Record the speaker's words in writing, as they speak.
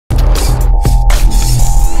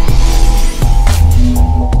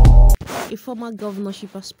former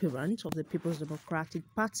governorship aspirant of the People's Democratic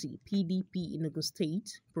Party (PDP) in Ogun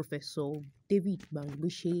State, Professor David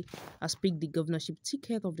Bangbushe, has picked the governorship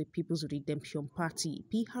ticket of the People's Redemption Party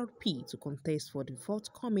 (PRP) to contest for the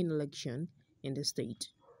forthcoming election in the state.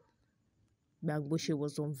 Bangbushe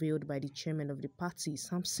was unveiled by the chairman of the party,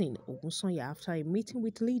 Samson Ogun, after a meeting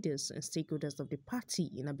with leaders and stakeholders of the party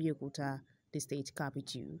in Abeokuta, the state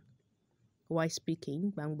capital. While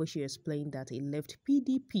speaking, Bangbushe explained that he left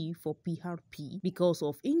PDP for PRP because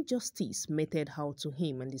of injustice meted out to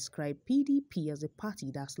him and described PDP as a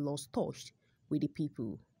party that's lost touch with the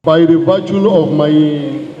people. By the virtue of my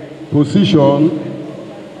position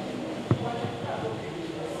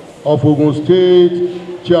of Ogun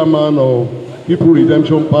State Chairman of People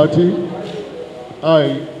Redemption Party,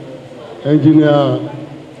 I, Engineer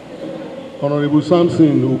Honorable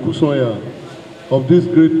Samson Ogun of this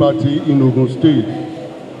great party in Ogun State,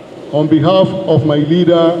 on behalf of my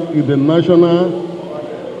leader in the national,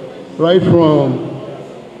 right from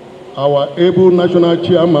our able national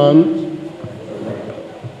chairman,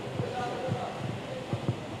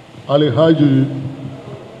 Alhaji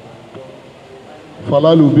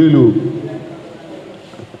Falalu Bello,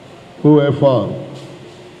 OFR,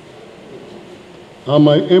 and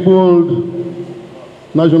my able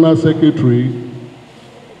national secretary,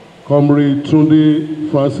 Comrade Tunde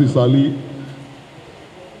Francis Ali.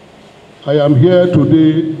 I am here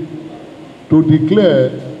today to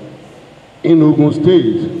declare in Ogun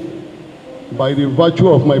State, by the virtue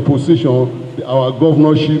of my position, our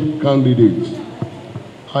governorship candidate.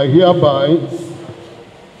 I hereby,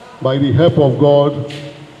 by the help of God,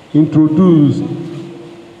 introduce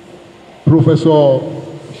Professor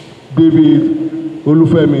David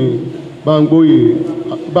Olufemi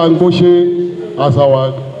Bangbushe as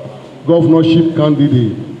our governorship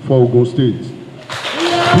candidate for Ogun State.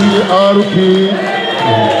 PRP,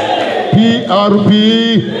 PRP.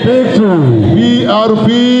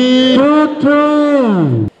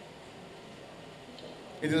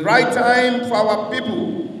 It is right time for our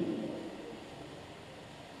people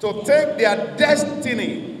to take their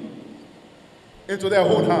destiny into their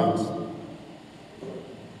own hands.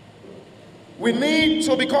 We need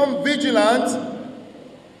to become vigilant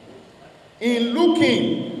in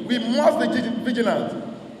looking, we must be vigilant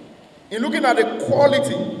in looking at the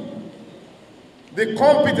quality, the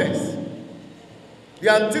competence, the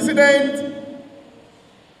antecedent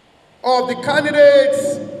of the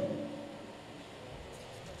candidates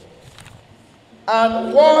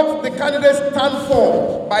and what the candidates stand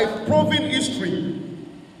for by proving history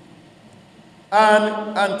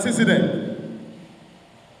and antecedent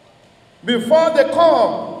before they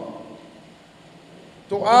come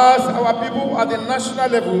to ask our people at the national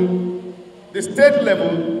level, the state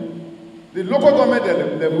level, the local government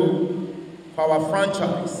level for our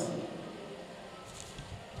franchise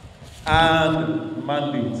and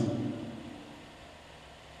mandate.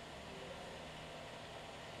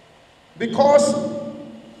 Because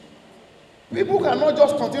people cannot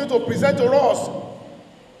just continue to present to us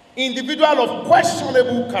individuals of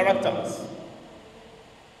questionable characters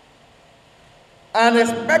and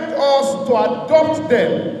expect us to adopt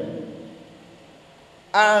them,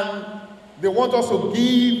 and they want us to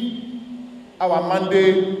give our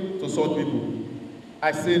mandate to such people.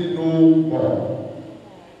 I say no more.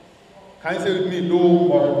 Can you say with me, no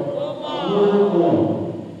more? No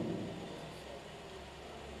more.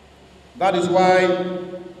 That is why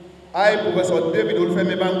I, Professor David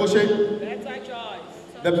Olufemi Bangbushe,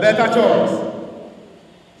 the better choice,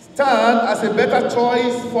 stand as a better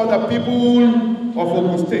choice for the people of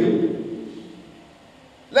Ogun State.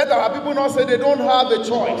 Let our people not say they don't have a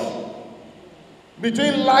choice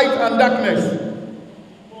between light and darkness,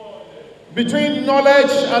 between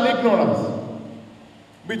knowledge and ignorance,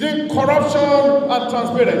 between corruption and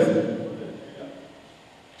transparency.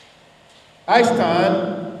 I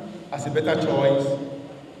stand as a better choice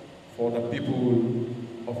for the people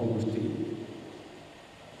of Ogun State.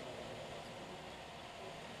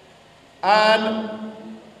 And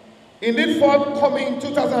in the forthcoming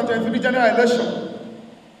 2023 general election,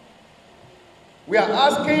 we are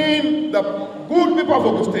asking the good people of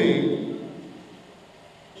Ogun State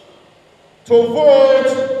to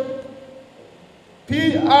vote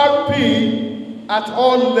PRP at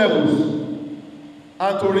all levels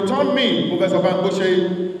and to return me, Professor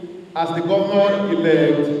Bangbushe, as the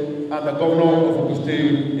governor-elect and the governor of Ogun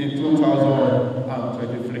State in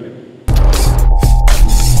 2023.